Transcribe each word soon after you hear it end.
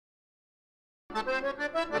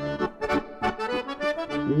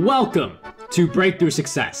Welcome to Breakthrough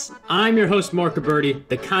Success. I'm your host, Mark Roberti,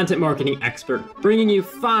 the content marketing expert, bringing you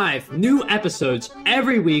 5 new episodes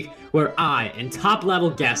every week where I and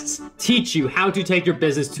top-level guests teach you how to take your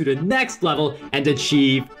business to the next level and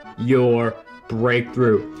achieve your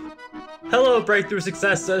breakthrough. Hello, Breakthrough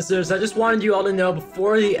Success listeners. I just wanted you all to know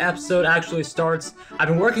before the episode actually starts, I've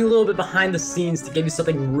been working a little bit behind the scenes to give you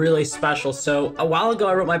something really special. So a while ago,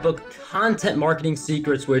 I wrote my book, Content Marketing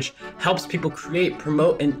Secrets, which helps people create,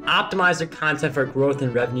 promote, and optimize their content for growth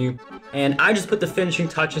and revenue. And I just put the finishing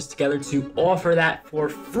touches together to offer that for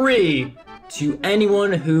free to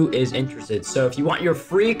anyone who is interested. So if you want your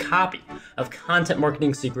free copy of Content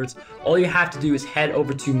Marketing Secrets, all you have to do is head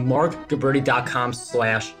over to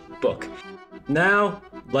markroberti.com/book. Now,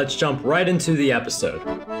 let's jump right into the episode.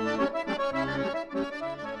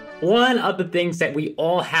 One of the things that we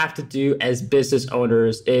all have to do as business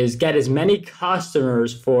owners is get as many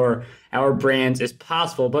customers for our brands as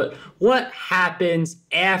possible. But what happens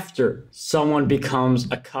after someone becomes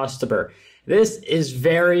a customer? This is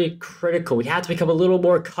very critical. We have to become a little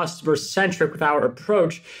more customer-centric with our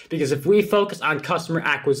approach, because if we focus on customer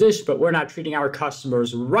acquisition, but we're not treating our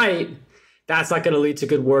customers right, that's not going to lead to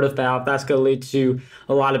good word of mouth. That's going to lead to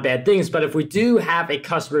a lot of bad things. But if we do have a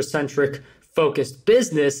customer-centric focused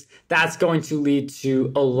business, that's going to lead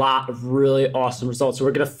to a lot of really awesome results. So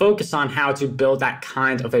we're going to focus on how to build that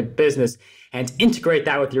kind of a business and integrate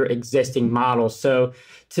that with your existing model. So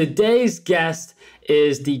today's guest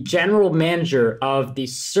is the general manager of the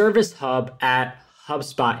Service Hub at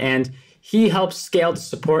HubSpot, and he helps scale the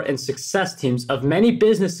support and success teams of many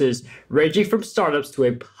businesses, ranging from startups to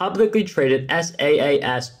a publicly traded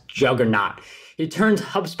SaaS juggernaut. He turned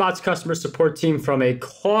HubSpot's customer support team from a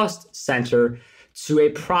cost center to a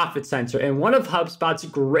profit center, and one of HubSpot's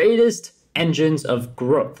greatest engines of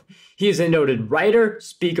growth. He is a noted writer,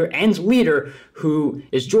 speaker, and leader who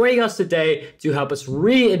is joining us today to help us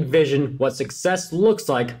re-envision what success looks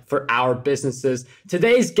like for our businesses.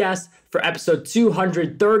 Today's guest for episode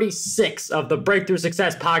 236 of the Breakthrough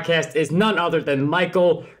Success podcast is none other than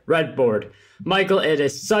Michael Redbord. Michael, it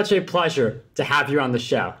is such a pleasure to have you on the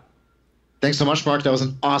show. Thanks so much, Mark. That was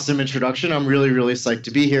an awesome introduction. I'm really, really psyched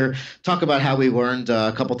to be here. Talk about how we learned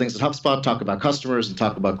a couple things at HubSpot, talk about customers, and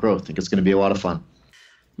talk about growth. I think it's going to be a lot of fun.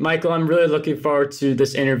 Michael, I'm really looking forward to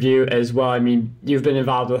this interview as well. I mean, you've been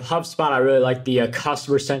involved with HubSpot. I really like the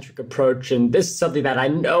customer-centric approach, and this is something that I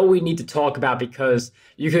know we need to talk about because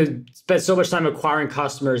you could spend so much time acquiring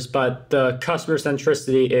customers, but the customer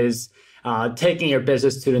centricity is taking your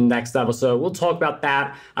business to the next level. So we'll talk about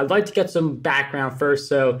that. I'd like to get some background first.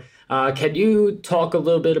 So can you talk a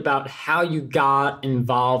little bit about how you got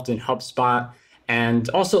involved in HubSpot and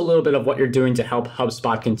also a little bit of what you're doing to help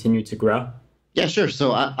HubSpot continue to grow? Yeah, sure.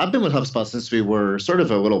 So I've been with HubSpot since we were sort of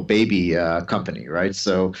a little baby company, right?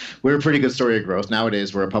 So we're a pretty good story of growth.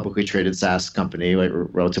 Nowadays, we're a publicly traded SaaS company, like we're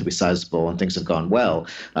relatively sizable, and things have gone well.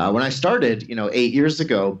 When I started, 8 years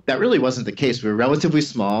ago, that really wasn't the case. We were relatively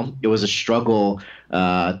small. It was a struggle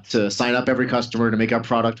to sign up every customer, to make our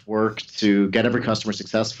product work, to get every customer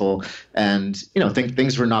successful, and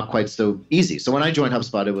things were not quite so easy. So when I joined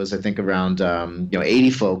HubSpot, it was I think around 80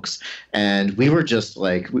 folks, and we were just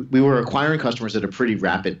like we were acquiring customers at a pretty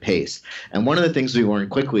rapid pace. And one of the things we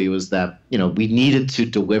learned quickly was that we needed to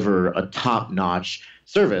deliver a top-notch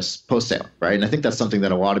service post-sale, right? And I think that's something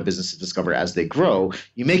that a lot of businesses discover as they grow.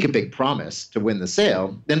 You make a big promise to win the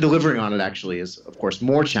sale, then delivering on it actually is, of course,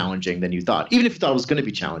 more challenging than you thought. Even if you thought it was going to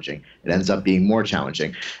be challenging, it ends up being more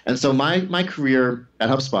challenging. And so my career at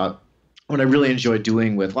HubSpot, what I really enjoy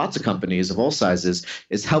doing with lots of companies of all sizes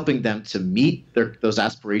is helping them to meet those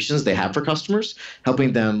aspirations they have for customers,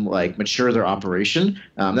 helping them mature their operation.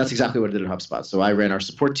 That's exactly what I did at HubSpot. So I ran our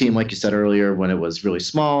support team, like you said earlier, when it was really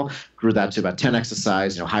small, grew that to about 10x the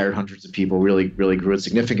size, hired hundreds of people, really grew it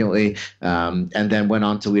significantly, and then went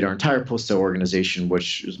on to lead our entire post-sale organization,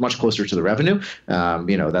 which is much closer to the revenue.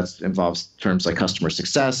 That involves terms like customer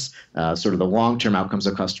success, sort of the long-term outcomes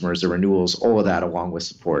of customers, the renewals, all of that along with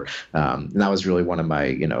support. And that was really one of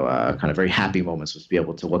my, kind of very happy moments, was to be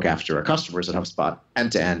able to look after our customers at HubSpot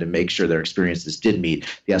end to end and make sure their experiences did meet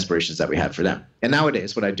the aspirations that we had for them. And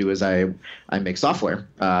nowadays, what I do is I make software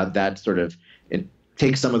that sort of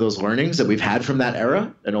take some of those learnings that we've had from that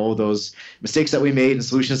era and all of those mistakes that we made and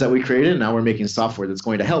solutions that we created. And now we're making software that's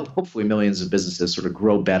going to help, hopefully, millions of businesses sort of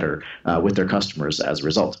grow better with their customers as a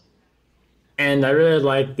result. And I really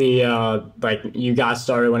like the, you got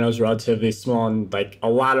started when it was relatively small and a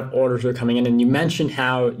lot of orders were coming in. And you mentioned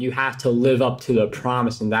how you have to live up to the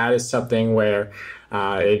promise. And that is something where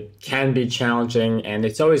it can be challenging. And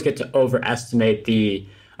it's always good to overestimate the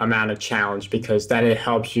amount of challenge, because then it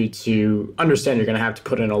helps you to understand you're going to have to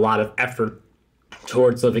put in a lot of effort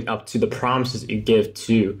towards living up to the promises you give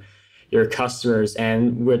to your customers.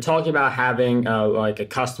 And we're talking about having like a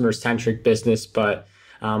customer-centric business, but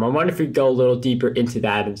I wonder if we go a little deeper into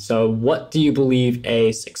that. And so what do you believe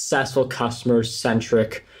a successful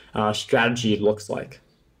customer-centric strategy looks like?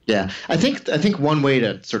 Yeah, I think one way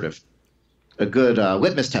to sort of a good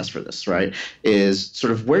litmus test for this, right, is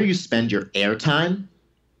sort of where you spend your airtime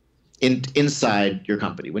inside your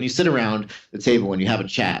company. When you sit around the table and you have a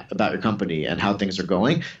chat about your company and how things are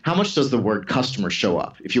going, how much does the word customer show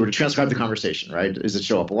up? If you were to transcribe the conversation, right, does it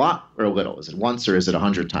show up a lot or a little? Is it once or is it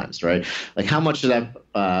 100 times, right? Like how much of that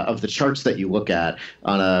of the charts that you look at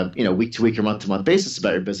on a week to week or month to month basis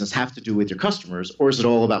about your business have to do with your customers, or is it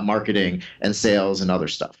all about marketing and sales and other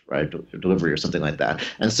stuff, right, delivery or something like that?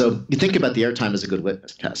 And so you think about the airtime as a good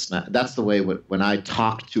litmus test. Now, that's the way when I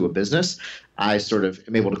talk to a business, I sort of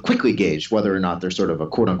am able to quickly gauge whether or not they're sort of a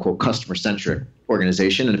quote unquote customer centric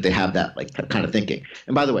organization, and if they have that like kind of thinking.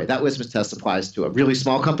 And by the way, that litmus test applies to a really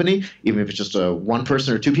small company, even if it's just a one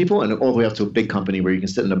person or two people, and all the way up to a big company where you can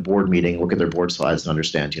sit in a board meeting, look at their board slides, and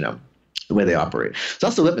understand, the way they operate. So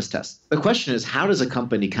that's the litmus test. The question is, how does a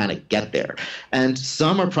company kind of get there? And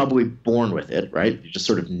some are probably born with it, right? You're just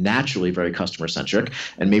sort of naturally very customer centric,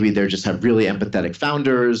 and maybe they just have really empathetic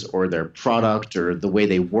founders, or their product or the way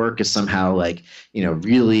they work is somehow like,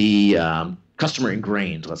 really customer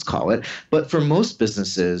ingrained, let's call it. But for most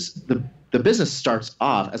businesses, the business starts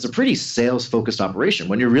off as a pretty sales-focused operation.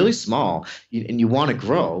 When you're really small and you want to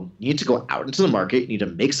grow, you need to go out into the market, you need to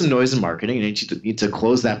make some noise in marketing, you need to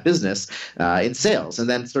close that business in sales. And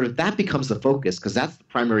then sort of that becomes the focus, because that's the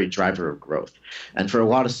primary driver of growth. And for a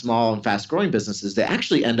lot of small and fast-growing businesses, they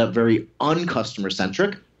actually end up very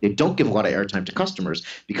un-customer-centric. They don't give a lot of airtime to customers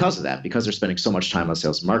because of that, because they're spending so much time on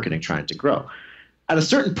sales and marketing trying to grow. At a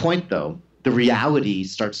certain point, though, the reality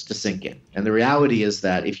starts to sink in. And the reality is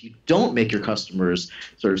that if you don't make your customers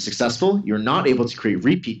sort of successful, you're not able to create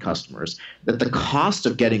repeat customers, that the cost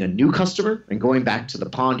of getting a new customer and going back to the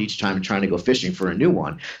pond each time and trying to go fishing for a new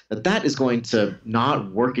one, that is going to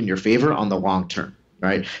not work in your favor on the long term.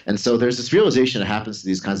 Right. And so there's this realization that happens to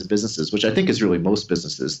these kinds of businesses, which I think is really most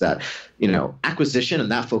businesses, that, acquisition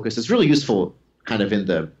and that focus is really useful kind of in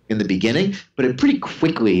the beginning, but it pretty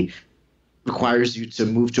quickly requires you to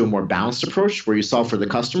move to a more balanced approach where you solve for the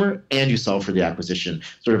customer and you solve for the acquisition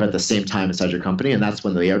sort of at the same time inside your company. And that's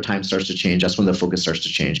when the airtime starts to change. That's when the focus starts to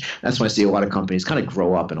change. That's when I see a lot of companies kind of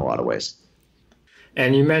grow up in a lot of ways.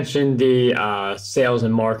 And you mentioned the sales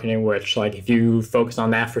and marketing, which, like, if you focus on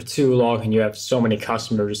that for too long and you have so many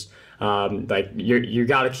customers, like you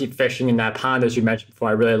got to keep fishing in that pond, as you mentioned before.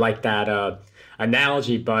 I really like that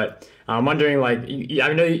analogy. But I'm wondering, like,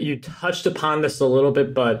 I know you touched upon this a little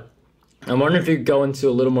bit, but I'm wondering if you could go into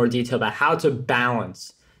a little more detail about how to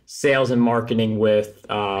balance sales and marketing with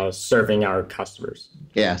serving our customers.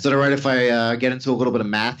 Yeah. So, all right, if I get into a little bit of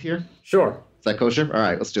math here? Sure. Is that kosher? All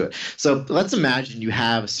right, let's do it. So let's imagine you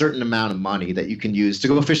have a certain amount of money that you can use to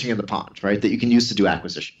go fishing in the pond, right? That you can use to do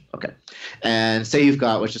acquisition. Okay. And say you've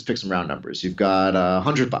got, let's just pick some round numbers. You've got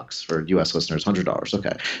 $100 for US listeners, $100.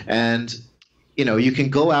 Okay. And you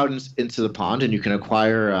can go out into the pond and you can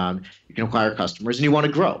acquire customers, and you want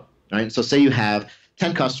to grow. Right? And so say you have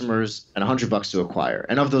 10 customers and $100 to acquire.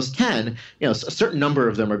 And of those 10, a certain number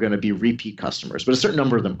of them are going to be repeat customers, but a certain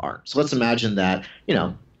number of them aren't. So let's imagine that,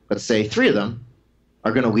 let's say 3 of them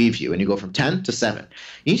are going to leave you, and you go from 10 to 7.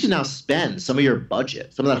 You need to now spend some of your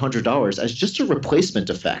budget, some of that $100, as just a replacement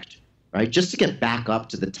effect, right? Just to get back up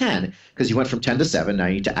to the 10, because you went from 10 to 7. Now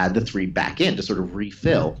you need to add the 3 back in to sort of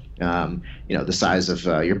refill, the size of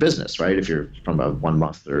your business, right? If you're from a 1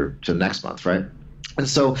 month or to the next month, right? And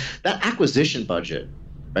so that acquisition budget,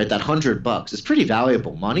 right, that $100 is pretty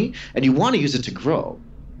valuable money, and you want to use it to grow.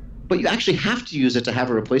 But you actually have to use it to have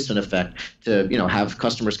a replacement effect, to have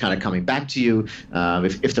customers kind of coming back to you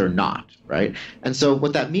if they're not, right? And so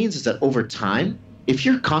what that means is that over time, if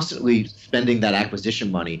you're constantly spending that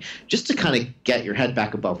acquisition money just to kind of get your head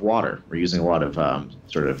back above water, we're using a lot of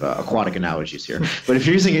aquatic analogies here, but if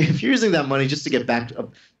you're using that money just to get back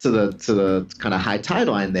up to the kind of high tide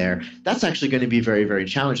line there, that's actually going to be very, very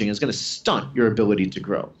challenging. It's going to stunt your ability to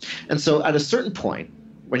grow. And so at a certain point,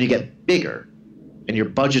 when you get bigger, and your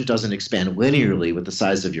budget doesn't expand linearly with the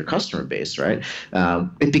size of your customer base, right?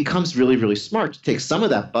 It becomes really, really smart to take some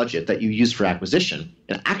of that budget that you use for acquisition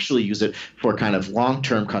and actually use it for kind of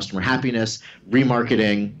long-term customer happiness,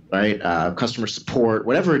 remarketing, right? Customer support,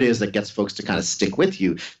 whatever it is that gets folks to kind of stick with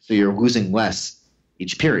you, so you're losing less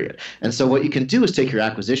each period. And so what you can do is take your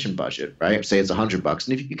acquisition budget, right? Say it's $100,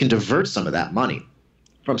 and if you can divert some of that money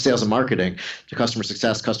from sales and marketing to customer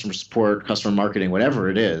success, customer support, customer marketing, whatever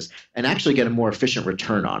it is, and actually get a more efficient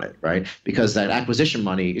return on it, right? Because that acquisition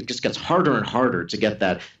money, it just gets harder and harder to get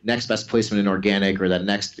that next best placement in organic or that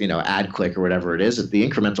next, ad click or whatever it is. The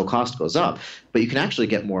incremental cost goes up, but you can actually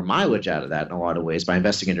get more mileage out of that in a lot of ways by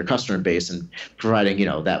investing in your customer base and providing,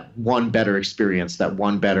 that one better experience, that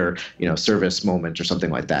one better, service moment or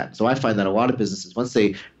something like that. So I find that a lot of businesses, once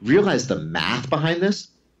they realize the math behind this,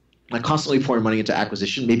 like constantly pouring money into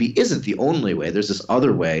acquisition maybe isn't the only way. There's this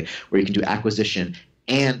other way where you can do acquisition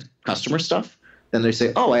and customer stuff. Then they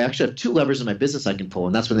say, oh, I actually have two levers in my business I can pull.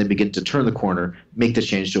 And that's when they begin to turn the corner, make the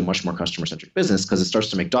change to a much more customer-centric business because it starts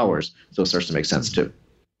to make dollars. So it starts to make sense too.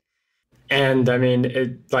 And I mean,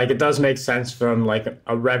 it does make sense from like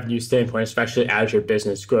a revenue standpoint, especially as your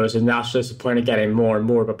business grows. And not just the point of getting more and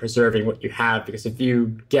more, but preserving what you have. Because if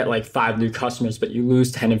you get like 5 new customers, but you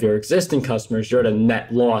lose 10 of your existing customers, you're at a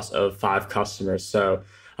net loss of 5 customers. So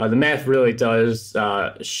the math really does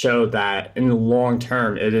show that in the long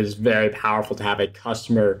term, it is very powerful to have a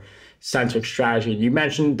customer-centric strategy. You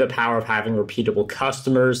mentioned the power of having repeatable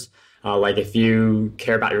customers. Like if you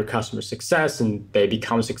care about your customer success and they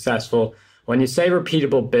become successful, when you say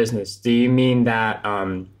repeatable business, do you mean that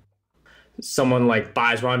someone like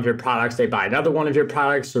buys one of your products, they buy another one of your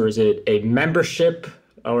products, or is it a membership,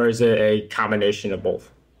 or is it a combination of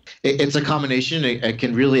both? It's a combination. It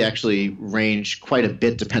can really actually range quite a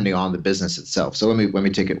bit depending on the business itself. So let me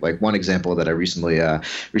take it like one example that I recently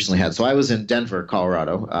had. So I was in Denver,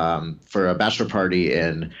 Colorado, for a bachelor party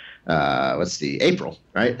in April,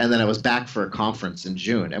 right? And then I was back for a conference in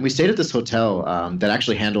June. And we stayed at this hotel that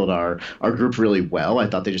actually handled our group really well. I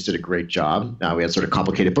thought they just did a great job. We had sort of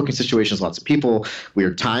complicated booking situations, lots of people,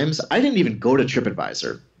 weird times. I didn't even go to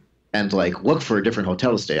TripAdvisor and like look for a different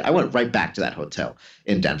hotel to stay. I went right back to that hotel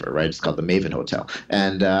in Denver, right? It's called the Maven Hotel.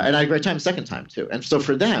 And I had a great time second time too. And so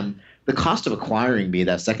for them, the cost of acquiring me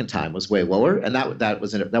that second time was way lower, and that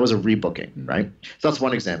was a rebooking, right? So that's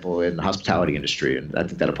one example in the hospitality industry, and I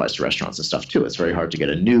think that applies to restaurants and stuff too. It's very hard to get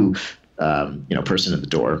a new, person in the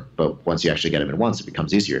door, but once you actually get them in once, it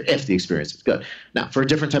becomes easier if the experience is good. Now, for a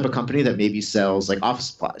different type of company that maybe sells like office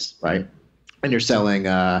supplies, right? And you're selling,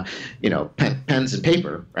 pens and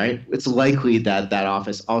paper, right? It's likely that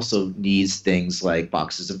office also needs things like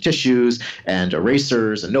boxes of tissues and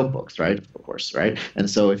erasers and notebooks, right? Of course, right? And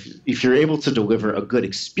so if you're able to deliver a good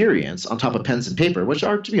experience on top of pens and paper, which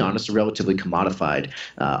are, to be honest, a relatively commodified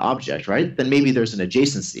object, right? Then maybe there's an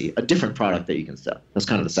adjacency, a different product that you can sell. That's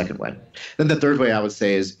kind of the second way. Then the third way I would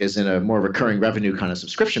say is in a more recurring revenue kind of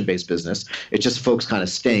subscription-based business. It's just folks kind of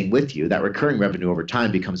staying with you. That recurring revenue over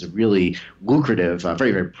time becomes a really lucrative,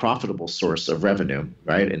 very, very profitable source of revenue,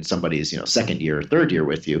 right? In somebody's, second year or third year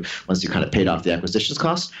with you, once you kind of paid off the acquisitions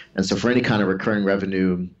cost. And so for any kind of recurring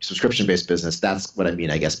revenue, subscription-based business, that's what I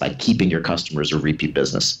mean, I guess, by keeping your customers or repeat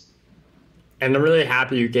business. And I'm really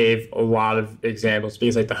happy you gave a lot of examples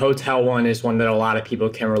because like the hotel one is one that a lot of people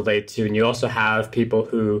can relate to. And you also have people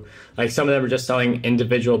who, like some of them are just selling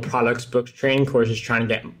individual products, books, training courses, trying to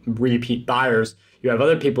get repeat buyers. You have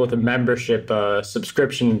other people with a membership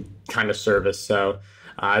subscription kind of service. So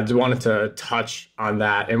I just wanted to touch on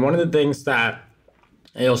that. And one of the things that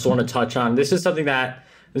I also want to touch on, this is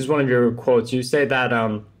one of your quotes. You say that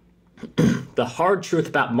the hard truth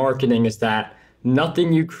about marketing is that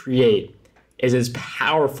nothing you create is as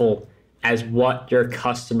powerful as what your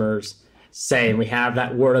customers say. And we have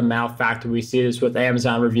that word of mouth factor. We see this with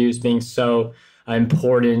Amazon reviews being so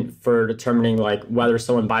important for determining like whether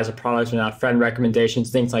someone buys a product or not, friend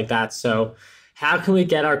recommendations, things like that. So how can we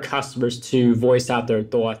get our customers to voice out their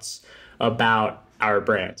thoughts about our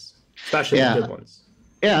brands, especially the good ones?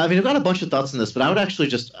 Yeah, I mean, I've got a bunch of thoughts on this, but I want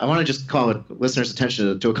to just call listeners'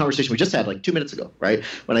 attention to a conversation we just had like 2 minutes ago, right?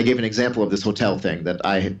 When I gave an example of this hotel thing that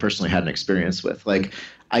I had personally had an experience with. Like,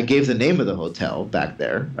 I gave the name of the hotel back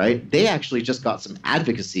there, right? They actually just got some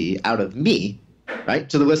advocacy out of me, right,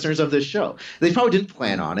 to the listeners of this show. They probably didn't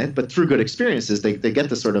plan on it, but through good experiences, they get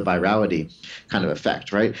this sort of virality kind of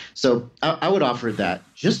effect, right? So I would offer that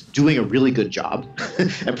just doing a really good job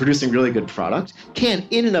and producing really good product can,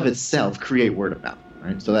 in and of itself, create word of mouth.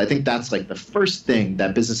 Right? So I think that's like the first thing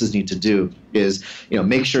that businesses need to do is,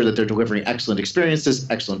 make sure that they're delivering excellent experiences,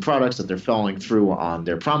 excellent products, that they're following through on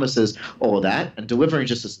their promises, all of that, and delivering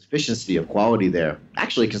just a sufficiency of quality there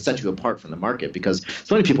actually can set you apart from the market because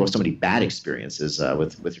so many people have so many bad experiences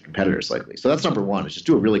with your competitors likely. So that's number one, is just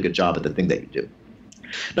do a really good job at the thing that you do.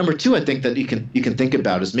 Number two, I think that you can think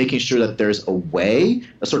about is making sure that there's a way,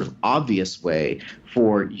 a sort of obvious way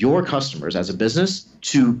for your customers as a business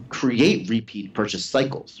to create repeat purchase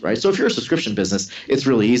cycles, right? So if you're a subscription business, it's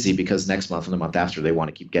really easy because next month and the month after they want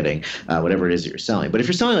to keep getting whatever it is that you're selling. But if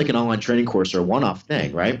you're selling like an online training course or a one-off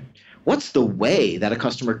thing, right? What's the way that a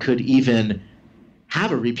customer could even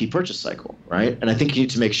have a repeat purchase cycle, right? And I think you need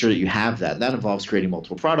to make sure that you have that. That involves creating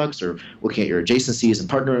multiple products or looking at your adjacencies and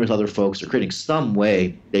partnering with other folks or creating some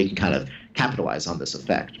way they can kind of capitalize on this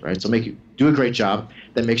effect, right? So do a great job,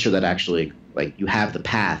 then make sure that actually like you have the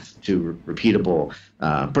path to repeatable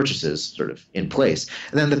purchases sort of in place.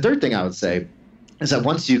 And then the third thing I would say is that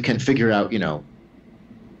once you can figure out,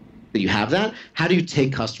 that you have that, how do you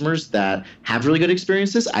take customers that have really good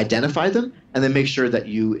experiences, identify them, and then make sure that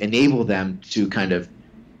you enable them to kind of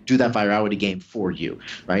do that virality game for you,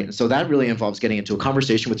 right? And so that really involves getting into a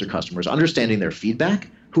conversation with your customers, understanding their feedback.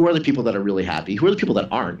 Who are the people that are really happy? Who are the people that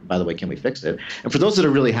aren't? By the way, can we fix it? And for those that are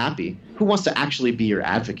really happy, who wants to actually be your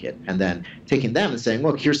advocate? And then taking them and saying,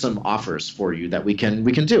 look, here's some offers for you that we can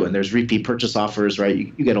do. And there's repeat purchase offers, right?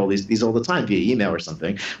 You get all these all the time via email or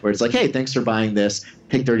something, where it's like, hey, thanks for buying this.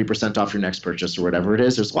 Take 30% off your next purchase or whatever it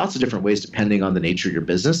is. There's lots of different ways, depending on the nature of your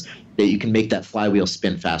business, that you can make that flywheel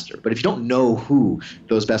spin faster. But if you don't know who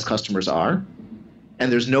those best customers are, and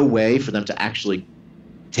there's no way for them to actually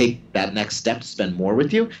take that next step to spend more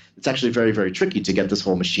with you, it's actually very, very tricky to get this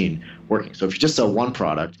whole machine working. So if you just sell one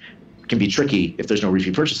product, it can be tricky if there's no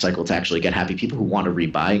repeat purchase cycle to actually get happy people who want to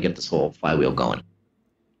rebuy and get this whole flywheel going.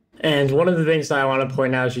 And one of the things that I want to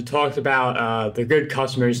point out is you talked about the good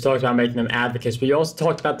customers, you talked about making them advocates, but you also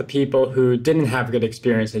talked about the people who didn't have a good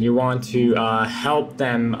experience and you want to help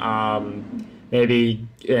them maybe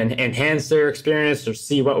enhance their experience or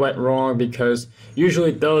see what went wrong, because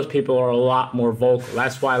usually those people are a lot more vocal.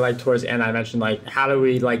 That's why, like, towards the end I mentioned, like, how do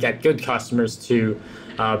we like get good customers to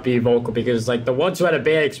be vocal, because like the ones who had a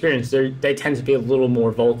bad experience, they tend to be a little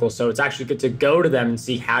more vocal. So it's actually good to go to them and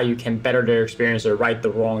see how you can better their experience or right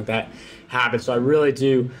the wrong that happened. So I really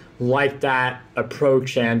do like that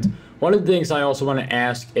approach. And one of the things I also want to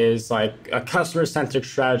ask is like a customer-centric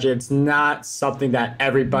strategy. It's not something that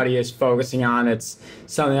everybody is focusing on. It's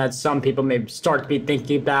something that some people may start to be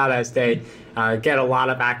thinking about as they get a lot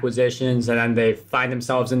of acquisitions, and then they find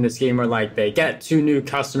themselves in this game where like they get 2 new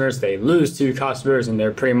customers, they lose 2 customers, and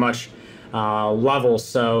they're pretty much level.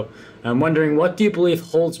 So I'm wondering, what do you believe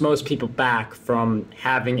holds most people back from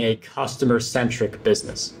having a customer-centric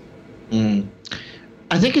business?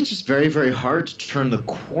 I think it's just very, very hard to turn the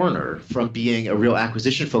corner from being a real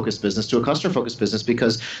acquisition-focused business to a customer-focused business,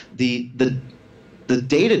 because the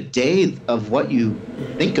day-to-day of what you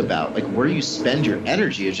think about, like where you spend your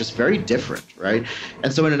energy, is just very different, right?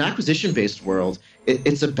 And so in an acquisition-based world,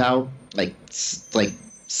 it's about like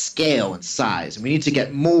scale and size, and we need to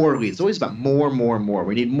get more leads. It's always about more.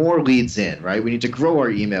 We need more leads in, right? We need to grow our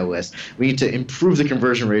email list. We need to improve the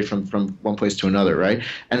conversion rate from one place to another, right?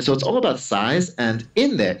 And so it's all about size. And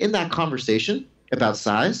in that conversation about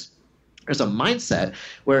size, there's a mindset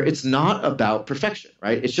where it's not about perfection,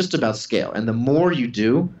 right? It's just about scale. And the more you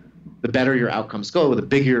do, the better your outcomes go. With a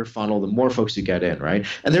bigger your funnel, the more folks you get in, right?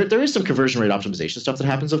 And there is some conversion rate optimization stuff that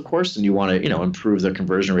happens, of course, and you want to, improve the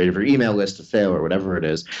conversion rate of your email list to fail or whatever it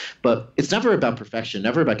is. But it's never about perfection,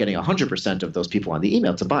 never about getting 100% of those people on the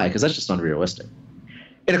email to buy, because that's just unrealistic.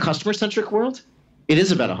 In a customer-centric world, it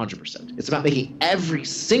is about 100%. It's about making every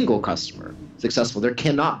single customer successful. There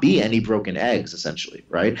cannot be any broken eggs, essentially,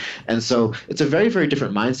 right? And so it's a very, very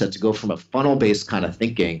different mindset to go from a funnel-based kind of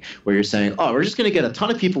thinking where you're saying, oh, we're just going to get a ton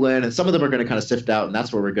of people in and some of them are going to kind of sift out and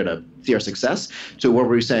that's where we're going to see our success, to where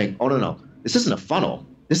we're saying, oh, no, this isn't a funnel.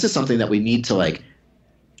 This is something that we need to it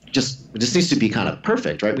just needs to be kind of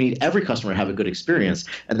perfect, right? We need every customer to have a good experience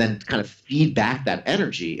and then kind of feed back that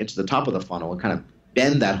energy into the top of the funnel and kind of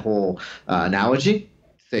bend that whole analogy.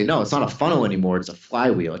 Say, no, it's not a funnel anymore, it's a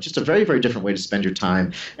flywheel. It's just a very, very different way to spend your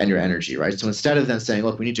time and your energy, right? So instead of then saying,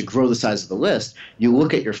 look, we need to grow the size of the list, you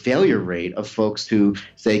look at your failure rate of folks who,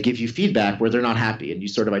 say, give you feedback where they're not happy, and you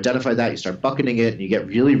sort of identify that, you start bucketing it, and you get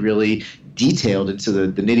really, really detailed into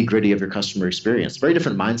the nitty-gritty of your customer experience. Very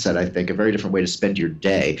different mindset, I think, a very different way to spend your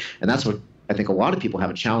day. And that's what I think a lot of people have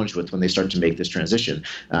a challenge with when they start to make this transition,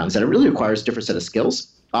 is that it really requires a different set of skills,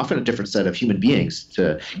 often a different set of human beings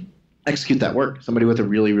to execute that work. Somebody with a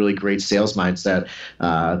really, really great sales mindset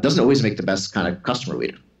doesn't always make the best kind of customer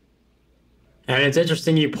leader. And it's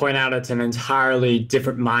interesting you point out it's an entirely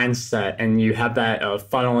different mindset, and you have that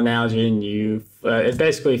funnel analogy, and you it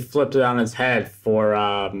basically flipped it on its head for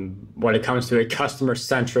when it comes to a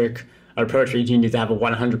customer-centric approach where you need to have a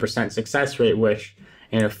 100% success rate, which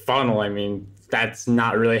in a funnel, I mean, that's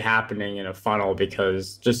not really happening in a funnel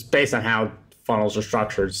because just based on how funnels are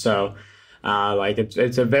structured. So like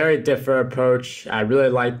it's a very different approach. I really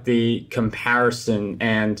like the comparison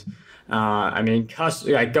and I mean,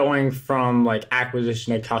 like going from like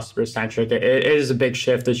acquisition to customer centric, it is a big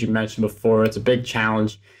shift as you mentioned before. It's a big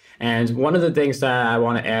challenge. And one of the things that I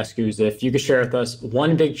want to ask you is if you could share with us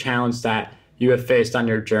one big challenge that you have faced on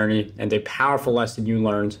your journey and a powerful lesson you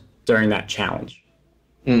learned during that challenge.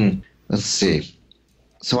 Let's see.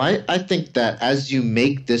 So I think that as you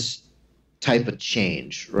make this type of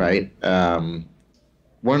change, right? One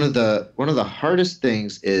of the hardest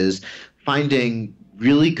things is finding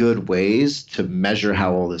really good ways to measure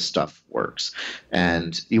how all this stuff works.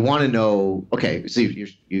 And you want to know, okay, so you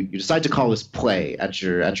decide to call this play at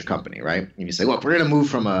your company, right? And you say, look, we're going to move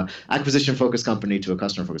from a acquisition focused company to a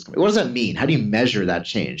customer focused company. What does that mean? How do you measure that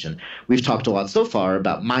change? And we've talked a lot so far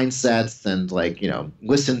about mindsets and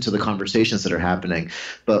listen to the conversations that are happening.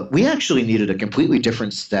 But we actually needed a completely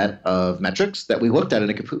different set of metrics that we looked at in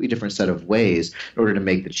a completely different set of ways in order to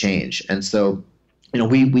make the change. And so,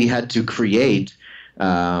 we had to create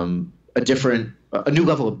a new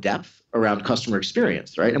level of depth around customer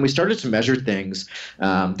experience, right? And we started to measure things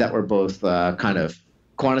that were both kind of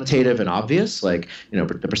quantitative and obvious, like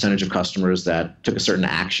the percentage of customers that took a certain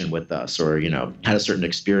action with us or had a certain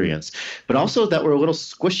experience, but also that were a little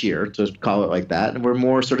squishier, to call it like that, and we're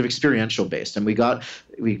more sort of experiential based. And we got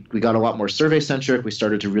a lot more survey centric. We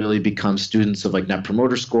started to really become students of like Net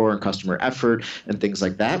Promoter Score and customer effort and things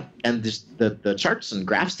like that. And the charts and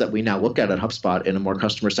graphs that we now look at HubSpot in a more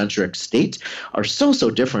customer centric state are so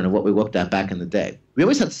different than what we looked at back in the day. We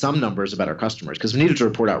always had some numbers about our customers because we needed to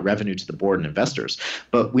report out revenue to the board and investors,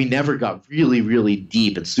 but we never got really, really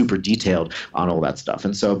deep and super detailed on all that stuff.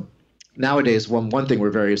 And so nowadays, one thing we're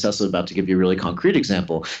very obsessive about, to give you a really concrete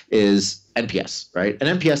example, is NPS, right?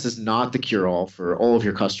 And NPS is not the cure-all for all of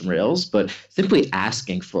your customer ills, but simply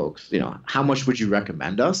asking folks, how much would you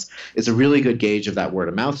recommend us, is a really good gauge of that word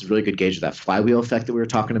of mouth. It's a really good gauge of that flywheel effect that we were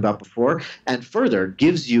talking about before, and further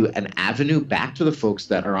gives you an avenue back to the folks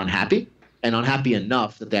that are unhappy and unhappy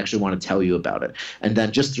enough that they actually want to tell you about it. And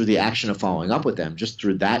then just through the action of following up with them, just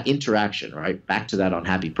through that interaction, right, back to that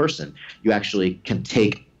unhappy person, you actually can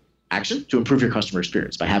take action to improve your customer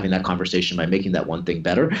experience by having that conversation, by making that one thing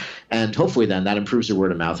better. And hopefully then that improves your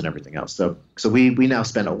word of mouth and everything else. So we now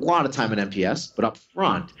spend a lot of time in NPS, but up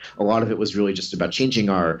front, a lot of it was really just about changing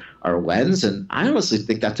our lens. And I honestly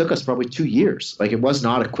think that took us probably 2 years. Like, it was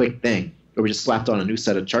not a quick thing where we just slapped on a new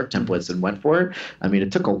set of chart templates and went for it. I mean,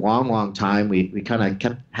 it took a long time. We kind of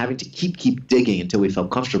kept having to keep digging until we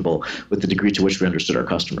felt comfortable with the degree to which we understood our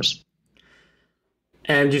customers.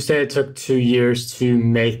 And you say it took 2 years to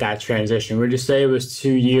make that transition. Would you say it was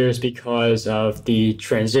 2 years because of the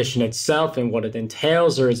transition itself and what it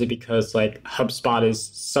entails, or is it because like HubSpot is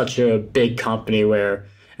such a big company where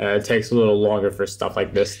it takes a little longer for stuff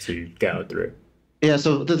like this to go through? Yeah,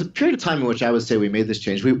 so the period of time in which I would say we made this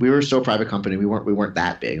change, we were still a private company. We weren't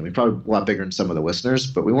that big. I mean, probably a lot bigger than some of the listeners,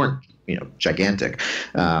 but we weren't gigantic.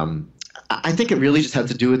 I think it really just had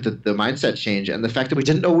to do with the mindset change and the fact that we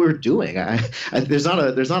didn't know what we were doing. There's not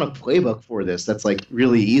a playbook for this that's like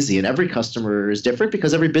really easy, and every customer is different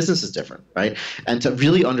because every business is different, right? And to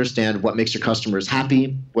really understand what makes your customers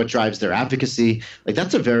happy, what drives their advocacy, like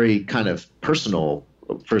that's a very kind of personal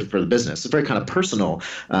for the business. It's a very kind of personal,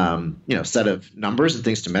 set of numbers and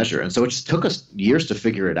things to measure. And so it just took us years to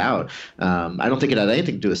figure it out. I don't think it had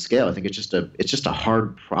anything to do with scale. I think it's just a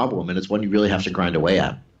hard problem, and it's one you really have to grind away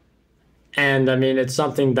at. And I mean, it's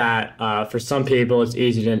something that for some people it's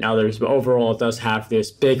easier than others, but overall it does have this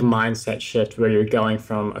big mindset shift where you're going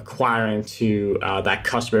from acquiring to that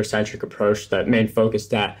customer-centric approach, that main focus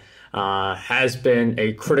that has been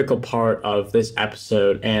a critical part of this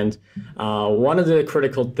episode. And one of the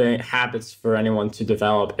critical habits for anyone to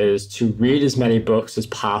develop is to read as many books as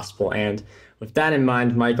possible. And with that in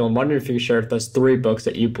mind, Michael, I'm wondering if you could share with us 3 books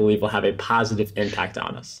that you believe will have a positive impact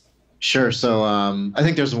on us. Sure. So I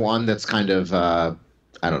think there's one that's kind of,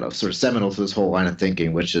 sort of seminal to this whole line of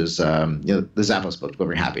thinking, which is the Zappos book,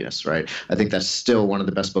 Delivering Happiness, right? I think that's still one of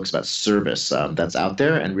the best books about service that's out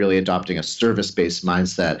there, and really adopting a service-based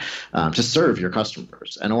mindset to serve your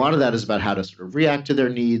customers. And a lot of that is about how to sort of react to their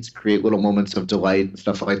needs, create little moments of delight and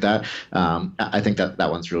stuff like that. I think that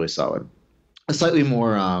one's really solid. A slightly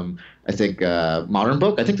more, modern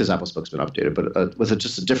book. I think the Zappos book's been updated, but with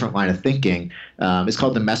just a different line of thinking. It's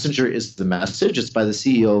called The Messenger is the Message. It's by the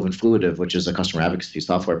CEO of Influitive, which is a customer advocacy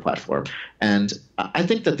software platform. And I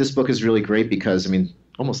think that this book is really great because, I mean,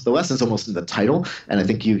 almost the lesson's almost in the title. And I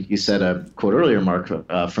think you said a quote earlier, Mark,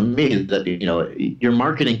 from me, that your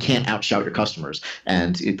marketing can't outshout your customers,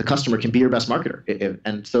 and the customer can be your best marketer.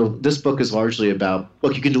 And so this book is largely about,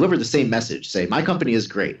 look, you can deliver the same message, say my company is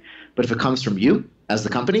great, but if it comes from you as the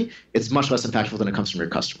company, it's much less impactful than it comes from your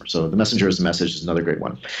customer. So the messenger as a message is another great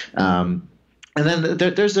one. And then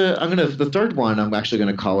there's the third one I'm actually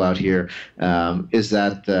going to call out here, is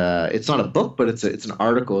that it's not a book, but it's an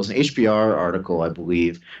article. It's an HBR article, I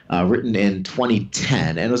believe, written in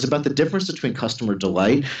 2010, and it was about the difference between customer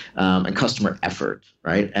delight and customer effort,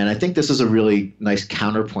 right? And I think this is a really nice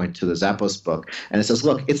counterpoint to the Zappos book. And it says,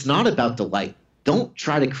 look, it's not about delight. Don't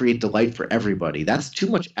try to create delight for everybody. That's too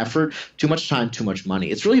much effort, too much time, too much money.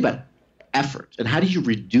 It's really about effort. And how do you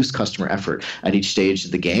reduce customer effort at each stage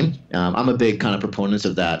of the game? I'm a big kind of proponent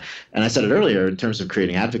of that. And I said it earlier, in terms of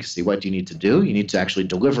creating advocacy, what do you need to do? You need to actually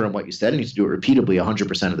deliver on what you said. You need to do it repeatedly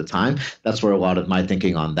 100% of the time. That's where a lot of my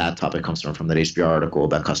thinking on that topic comes from that HBR article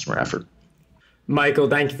about customer effort. Michael,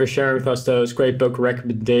 thank you for sharing with us those great book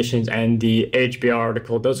recommendations and the HBR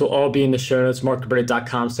article. Those will all be in the show notes,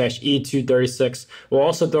 markberti.com/E236. We'll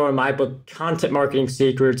also throw in my book, Content Marketing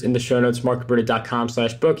Secrets, in the show notes,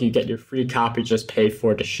 markberti.com/book. You get your free copy, just pay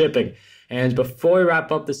for the shipping. And before we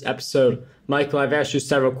wrap up this episode, Michael, I've asked you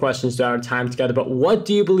several questions throughout our time together, but what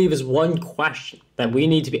do you believe is one question that we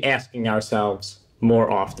need to be asking ourselves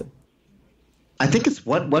more often? I think it's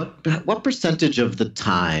what percentage of the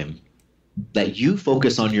time that you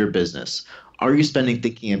focus on your business are you spending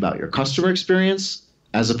thinking about your customer experience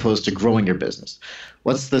as opposed to growing your business?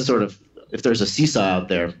 What's the sort of, if there's a seesaw out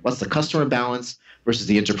there, what's the customer balance versus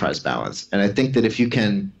the enterprise balance? And I think that if you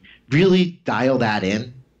can really dial that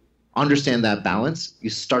in, understand that balance, you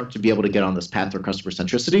start to be able to get on this path for customer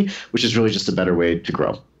centricity, which is really just a better way to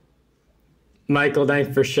grow. Michael, thank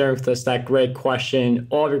you for sharing with us that great question,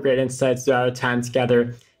 all of your great insights throughout our time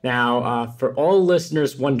together. Now, for all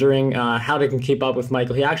listeners wondering how they can keep up with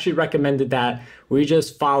Michael, he actually recommended that we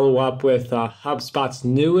just follow up with HubSpot's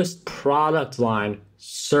newest product line,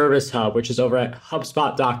 Service Hub, which is over at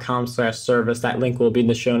hubspot.com/service. That link will be in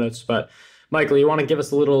the show notes. But Michael, you want to give us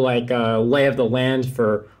a little lay of the land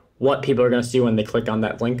for what people are going to see when they click on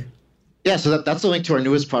that link? Yeah, so that's the link to our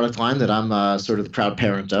newest product line that I'm sort of the proud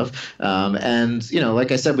parent of. And,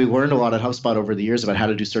 like I said, we learned a lot at HubSpot over the years about how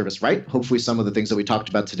to do service right. Hopefully some of the things that we talked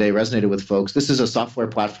about today resonated with folks. This is a software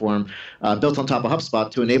platform built on top of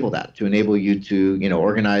HubSpot to enable that, to enable you to,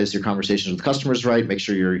 organize your conversations with customers right, make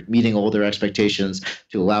sure you're meeting all their expectations,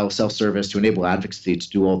 to allow self-service, to enable advocacy, to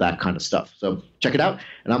do all that kind of stuff. So check it out.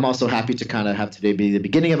 And I'm also happy to kind of have today be the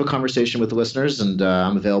beginning of a conversation with the listeners. And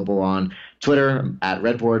I'm available on Twitter at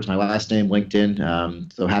Redbord, my last name,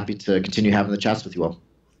 LinkedIn. So happy to continue having the chats with you all.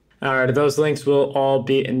 All right, those links will all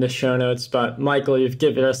be in the show notes. But Michael, you've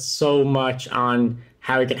given us so much on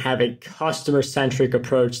how we can have a customer-centric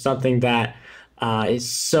approach, something that is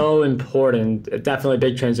so important. Definitely a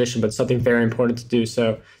big transition, but something very important to do.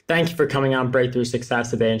 So thank you for coming on Breakthrough Success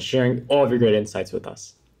today and sharing all of your great insights with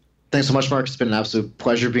us. Thanks so much, Mark. It's been an absolute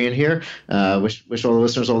pleasure being here. Wish all the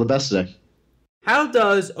listeners all the best today. How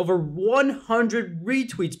does over 100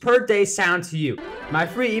 retweets per day sound to you? My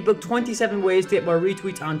free ebook, 27 Ways to Get More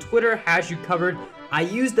Retweets on Twitter, has you covered. I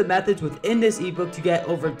use the methods within this ebook to get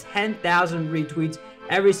over 10,000 retweets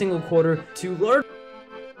every single quarter. To learn